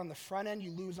to God on the front end,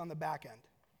 you lose on the back end.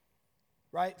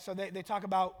 Right? So they talk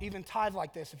about even tithe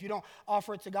like this. If you don't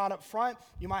offer it to God up front,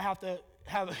 you might have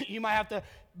to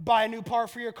buy a new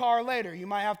part for your car later. You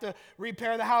might have to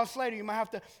repair the house later. You might have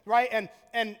to, right?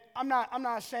 And I'm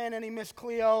not saying any Miss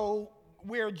Cleo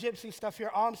weird gypsy stuff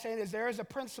here. All I'm saying is there is a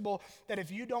principle that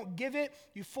if you don't give it,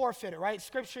 you forfeit it, right?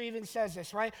 Scripture even says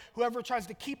this, right? Whoever tries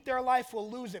to keep their life will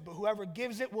lose it, but whoever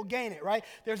gives it will gain it, right?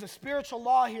 There's a spiritual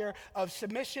law here of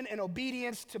submission and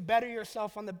obedience to better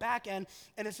yourself on the back end,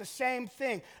 and it's the same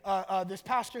thing. This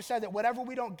pastor said that whatever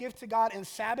we don't give to God in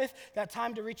Sabbath, that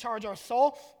time to recharge our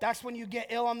soul, that's when you get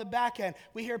ill on the back end.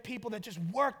 We hear people that just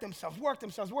work themselves,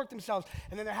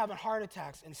 and then they're having heart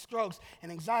attacks and strokes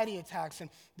and anxiety attacks, and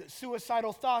suicidal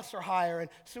thoughts are higher and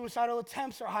suicidal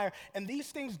attempts are higher. And these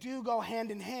things do go hand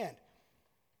in hand.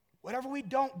 Whatever we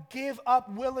don't give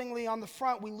up willingly on the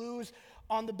front, we lose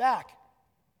on the back.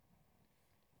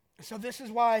 So this is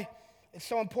why it's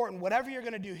so important. Whatever you're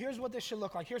going to do, here's what this should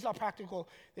look like. Here's how practical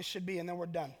this should be, and then we're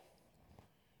done.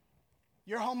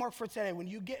 Your homework for today, when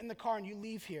you get in the car and you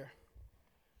leave here,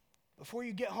 before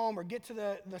you get home or get to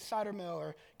the cider mill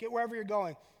or get wherever you're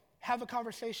going, have a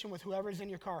conversation with whoever's in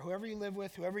your car, whoever you live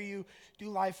with, whoever you do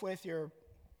life with, your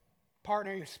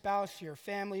partner, your spouse, your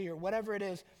family, or whatever it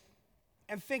is,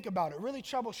 and think about it. Really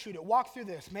troubleshoot it. Walk through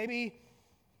this. Maybe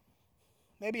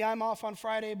I'm off on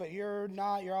Friday, but you're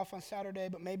not. You're off on Saturday,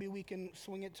 but maybe we can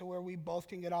swing it to where we both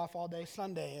can get off all day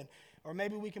Sunday. Or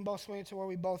maybe we can both swing it to where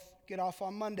we both get off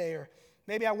on Monday. Or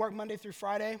maybe I work Monday through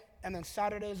Friday, and then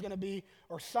Sunday is going to be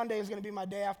my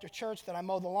day after church that I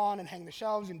mow the lawn and hang the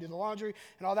shelves and do the laundry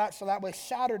and all that. So that way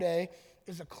Saturday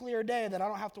is a clear day that I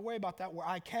don't have to worry about that, where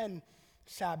I can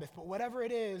Sabbath. But whatever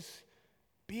it is,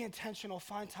 be intentional,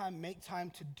 find time, make time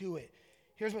to do it.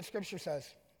 Here's what Scripture says,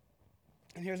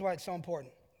 and here's why it's so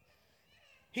important.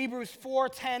 Hebrews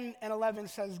 4:10 and 11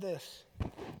 says this.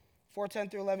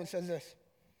 4:10 through 11 says this.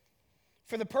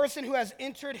 For the person who has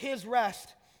entered his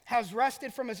rest has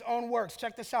rested from his own works.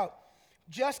 Check this out.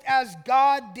 Just as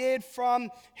God did from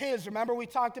his. Remember we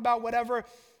talked about whatever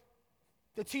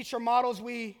the teacher models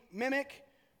we mimic?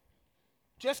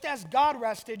 Just as God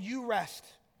rested, you rest.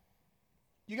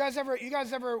 You guys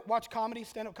ever watch comedy,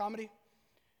 stand-up comedy?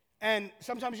 And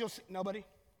sometimes you'll see, nobody?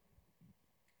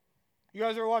 You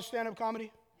guys ever watch stand-up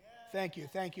comedy? Yeah.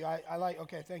 Thank you. I like,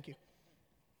 okay, thank you.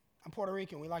 I'm Puerto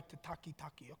Rican. We like to talkie,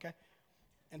 okay?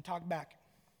 And talk back.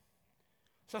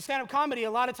 So stand-up comedy,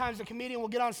 a lot of times the comedian will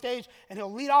get on stage and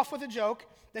he'll lead off with a joke,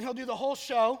 then he'll do the whole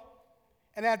show,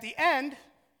 and at the end,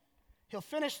 he'll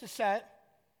finish the set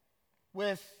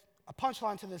with a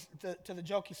punchline to the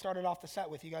joke he started off the set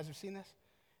with. You guys have seen this?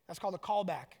 That's called a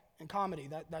callback in comedy.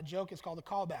 That joke is called a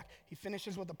callback. He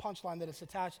finishes with a punchline that is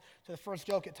attached to the first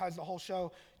joke. It ties the whole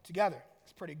show together.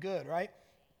 It's pretty good, right?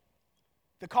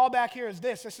 The callback here is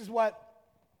this. This is what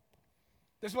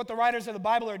the writers of the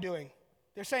Bible are doing.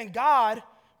 They're saying God,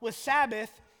 with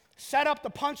Sabbath, set up the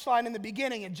punchline in the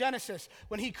beginning in Genesis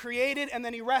when he created and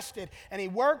then he rested. And he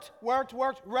worked,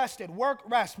 rested, work,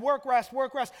 rest.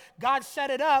 God set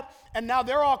it up, and now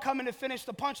they're all coming to finish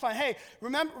the punchline. Hey,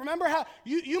 remember how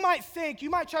you might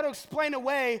try to explain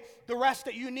away the rest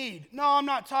that you need. No, I'm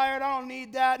not tired. I don't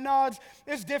need that. No,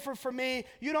 it's different for me.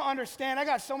 You don't understand. I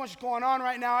got so much going on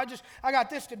right now. I got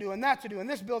this to do and that to do and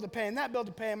this bill to pay and that bill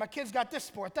to pay. And my kids got this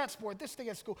sport, this thing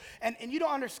at school. And you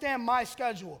don't understand my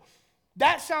schedule.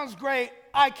 That sounds great.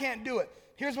 I can't do it.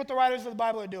 Here's what the writers of the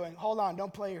Bible are doing. Hold on.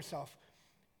 Don't play yourself.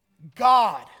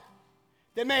 God,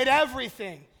 that made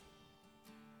everything,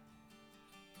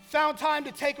 found time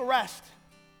to take a rest.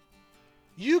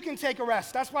 You can take a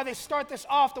rest. That's why they start this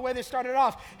off the way they started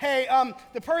off. Hey,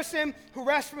 the person who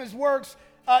rests from his works,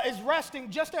 is resting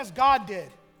just as God did.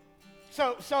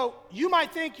 So you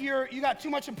might think you got too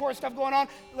much important stuff going on.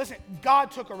 Listen,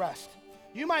 God took a rest.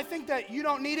 You might think that you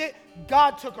don't need it.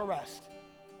 God took a rest.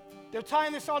 They're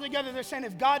tying this all together. They're saying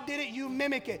if God did it, you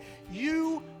mimic it.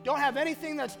 You don't have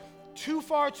anything that's too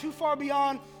far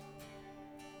beyond,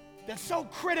 that's so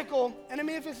critical. And I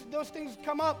mean, if those things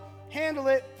come up, handle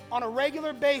it on a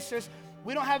regular basis.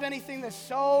 We don't have anything that's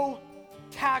so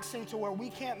taxing to where we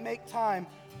can't make time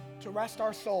to rest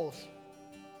our souls.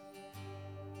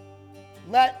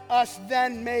 Let us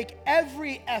then make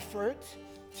every effort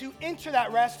to enter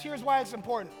that rest. Here's why it's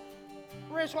important.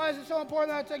 Here's why is it so important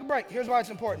that I take a break? Here's why it's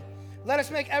important. Let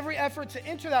us make every effort to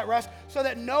enter that rest so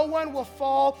that no one will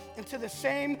fall into the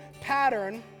same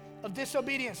pattern of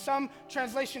disobedience. Some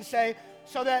translations say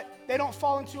so that they don't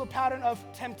fall into a pattern of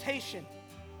temptation.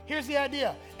 Here's the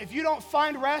idea. If you don't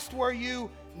find rest where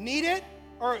you need it,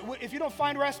 or if you don't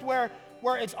find rest where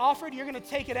it's offered, you're going to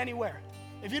take it anywhere.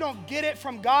 If you don't get it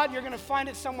from God, you're going to find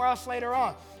it somewhere else later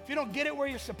on. If you don't get it where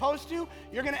you're supposed to,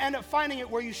 you're going to end up finding it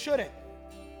where you shouldn't.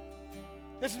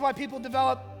 This is why people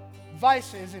develop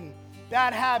vices and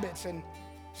bad habits and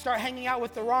start hanging out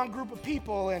with the wrong group of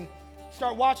people and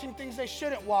start watching things they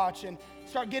shouldn't watch and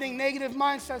start getting negative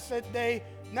mindsets that they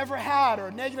never had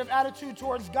or negative attitude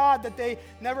towards God that they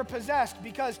never possessed.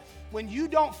 Because when you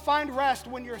don't find rest,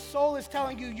 when your soul is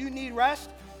telling you you need rest,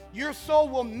 your soul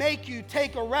will make you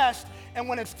take a rest, and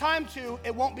when it's time to,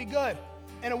 it won't be good,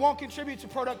 and it won't contribute to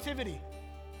productivity.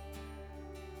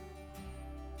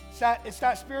 It's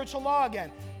that spiritual law again.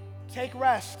 Take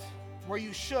rest where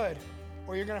you should,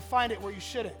 or you're going to find it where you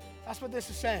shouldn't. That's what this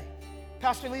is saying.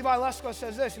 Pastor Levi Lesko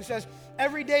says this. He says,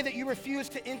 every day that you refuse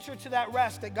to enter to that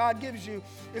rest that God gives you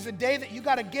is a day that you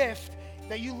got a gift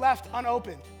that you left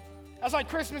unopened. That's like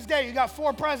Christmas Day. You got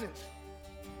 4 presents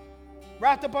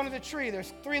wrapped up under the tree.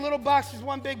 There's 3 little boxes,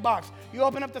 1 big box. You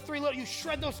open up the 3 little, you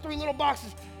shred those 3 little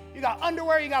boxes. You got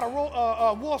underwear, you got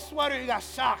a wool sweater, you got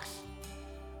socks.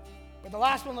 But the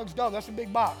last one looks dope. That's a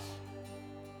big box.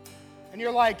 And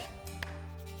you're like,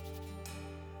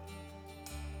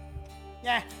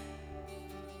 yeah,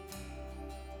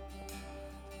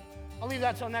 I'll leave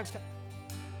that till next time.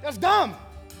 That's dumb.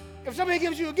 If somebody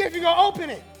gives you a gift, you go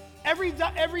open it. Every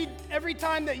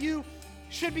time that you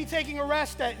should be taking a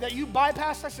rest that you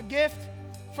bypass, that's a gift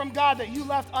from God that you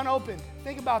left unopened.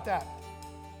 Think about that.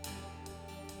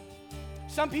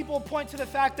 Some people point to the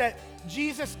fact that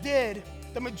Jesus did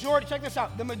the majority, check this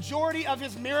out, the majority of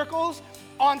his miracles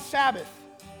on Sabbath.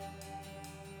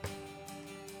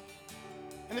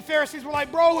 And the Pharisees were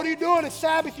like, bro, what are you doing? It's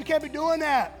Sabbath. You can't be doing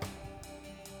that.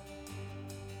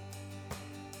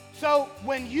 So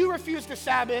when you refuse the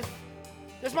Sabbath,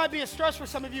 this might be a stretch for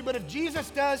some of you, but if Jesus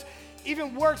does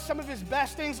even work some of his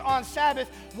best things on Sabbath,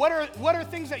 what are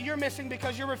things that you're missing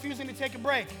because you're refusing to take a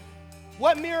break?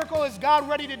 What miracle is God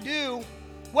ready to do?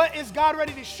 What is God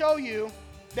ready to show you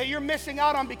that you're missing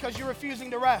out on because you're refusing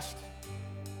to rest?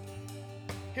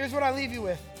 Here's what I leave you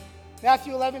with.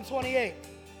 Matthew 11:28.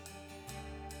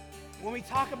 When we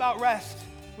talk about rest,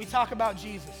 we talk about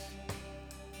Jesus.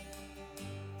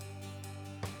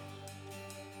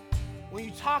 When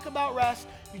you talk about rest,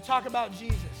 you talk about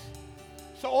Jesus.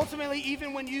 So ultimately,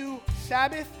 even when you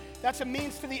Sabbath, that's a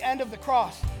means to the end of the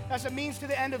cross. That's a means to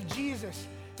the end of Jesus.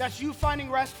 That's you finding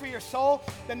rest for your soul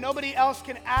that nobody else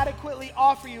can adequately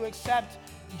offer you except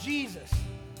Jesus.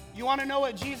 You want to know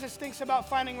what Jesus thinks about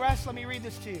finding rest? Let me read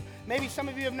this to you. Maybe some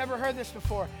of you have never heard this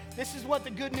before. This is what the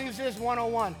good news is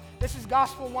 101. This is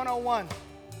Gospel 101.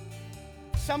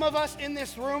 Some of us in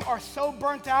this room are so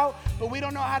burnt out, but we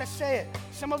don't know how to say it.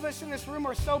 Some of us in this room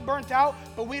are so burnt out,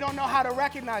 but we don't know how to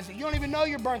recognize it. You don't even know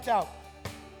you're burnt out.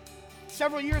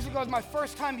 Several years ago, it was my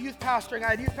first time youth pastoring. I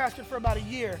had youth pastored for about a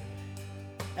year,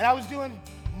 and I was doing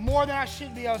more than I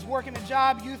should be. I was working a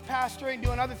job, youth pastoring,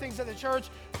 doing other things at the church.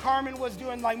 Carmen was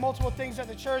doing like multiple things at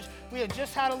the church. We had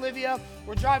just had Olivia.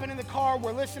 We're driving in the car.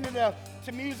 We're listening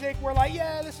to music. We're like,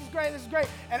 yeah, this is great. This is great.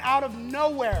 And out of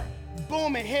nowhere,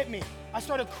 boom, it hit me. I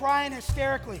started crying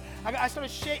hysterically. I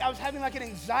started shaking. I was having like an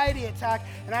anxiety attack,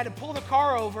 and I had to pull the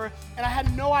car over, and I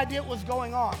had no idea what was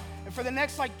going on. And for the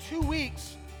next like 2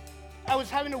 weeks, I was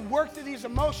having to work through these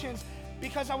emotions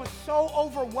because I was so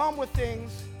overwhelmed with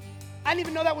things. I didn't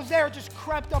even know that was there. It just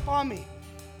crept up on me.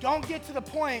 Don't get to the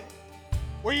point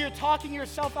where you're talking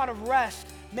yourself out of rest,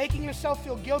 making yourself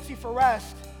feel guilty for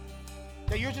rest,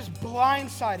 that you're just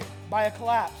blindsided by a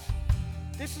collapse.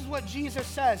 This is what Jesus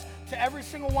says to every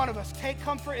single one of us. Take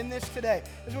comfort in this today.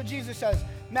 This is what Jesus says.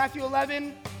 Matthew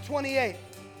 11:28.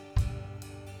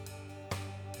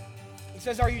 He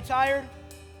says, are you tired?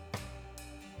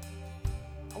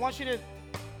 I want you to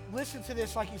listen to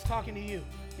this like he's talking to you.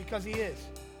 because he is.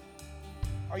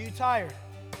 Are you tired?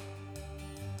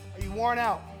 Are you worn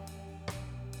out?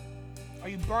 Are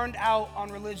you burned out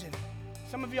on religion?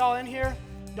 Some of y'all in here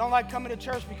don't like coming to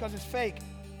church because it's fake.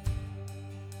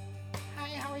 Hi,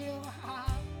 how are you?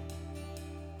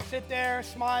 Sit there,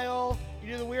 smile,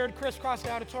 you do the weird crisscross the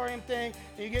auditorium thing,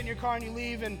 and you get in your car and you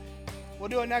leave, and we'll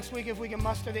do it next week if we can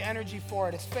muster the energy for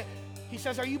it. It's fake. He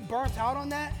says, are you burnt out on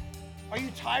that? Are you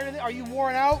tired of it? Are you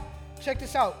worn out? Check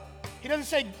this out. He doesn't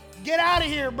say, get out of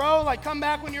here, bro. Like, come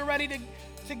back when you're ready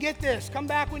to get this. Come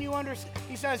back when you understand.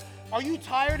 He says, are you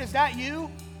tired? Is that you?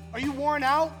 Are you worn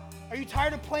out? Are you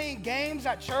tired of playing games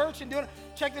at church and doing it?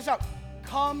 Check this out.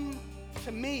 Come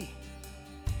to me.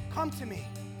 Come to me.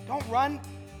 Don't run.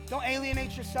 Don't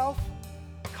alienate yourself.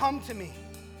 Come to me.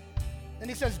 Then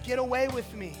he says, get away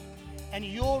with me, and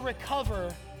you'll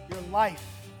recover your life.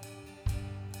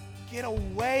 Get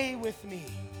away with me.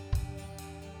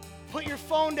 Put your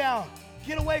phone down.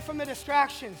 Get away from the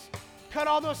distractions. Cut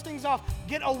all those things off.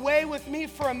 Get away with me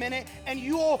for a minute, and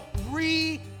you'll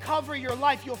recover your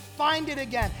life. You'll find it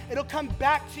again. It'll come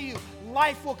back to you.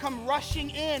 Life will come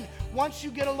rushing in once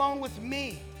you get alone with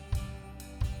me.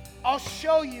 I'll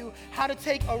show you how to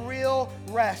take a real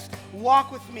rest.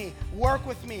 Walk with me. Work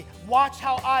with me. Watch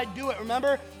how I do it.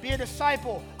 Remember, be a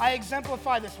disciple. I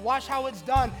exemplify this. Watch how it's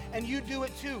done, and you do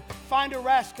it too. Find a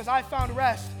rest, because I found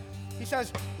rest. He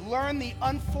says, learn the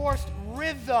unforced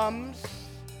rhythms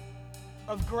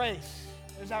of grace.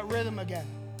 There's that rhythm again.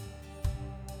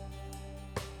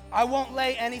 I won't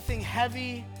lay anything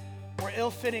heavy or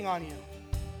ill-fitting on you.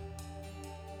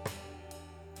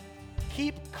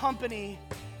 Keep company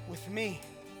with me.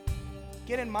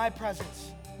 Get in my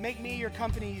presence. Make me your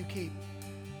company you keep.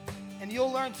 And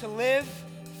you'll learn to live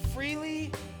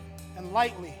freely and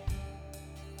lightly.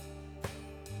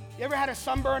 You ever had a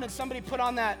sunburn and somebody put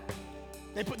on that,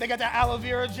 they got that aloe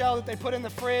vera gel that they put in the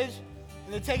fridge,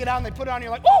 and they take it out and they put it on and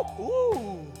you're like,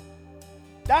 ooh.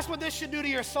 That's what this should do to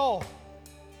your soul.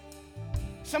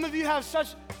 Some of you have such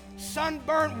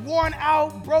sunburnt, worn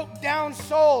out, broke down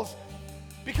souls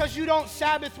because you don't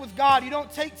Sabbath with God. You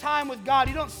don't take time with God.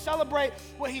 You don't celebrate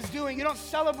what he's doing. You don't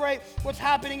celebrate what's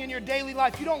happening in your daily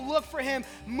life. You don't look for him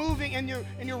moving in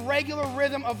your regular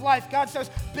rhythm of life. God says,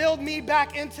 build me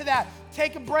back into that.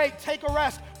 Take a break, take a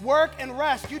rest, work and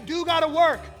rest. You do gotta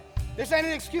work. This ain't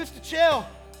an excuse to chill.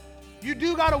 You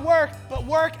do gotta work, but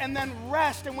work and then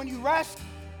rest. And when you rest,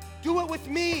 do it with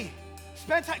me.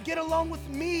 Spend time, get alone with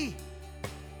me.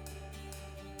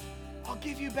 I'll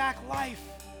give you back life.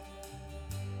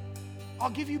 I'll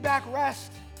give you back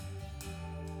rest.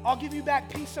 I'll give you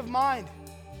back peace of mind.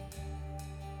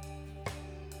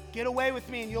 Get away with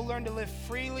me and you'll learn to live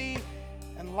freely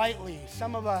and lightly.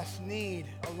 Some of us need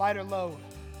a lighter load.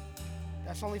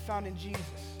 That's only found in Jesus.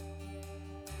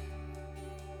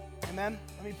 Amen?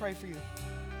 Let me pray for you.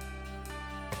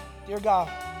 Dear God,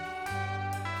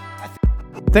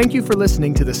 thank you for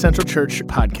listening to the Central Church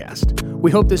podcast.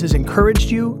 We hope this has encouraged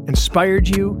you, inspired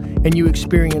you, and you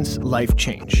experience life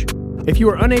change. If you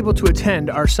are unable to attend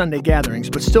our Sunday gatherings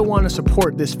but still want to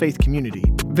support this faith community,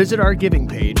 visit our giving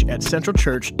page at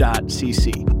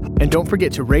centralchurch.cc. And don't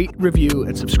forget to rate, review,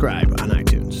 and subscribe on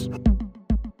iTunes.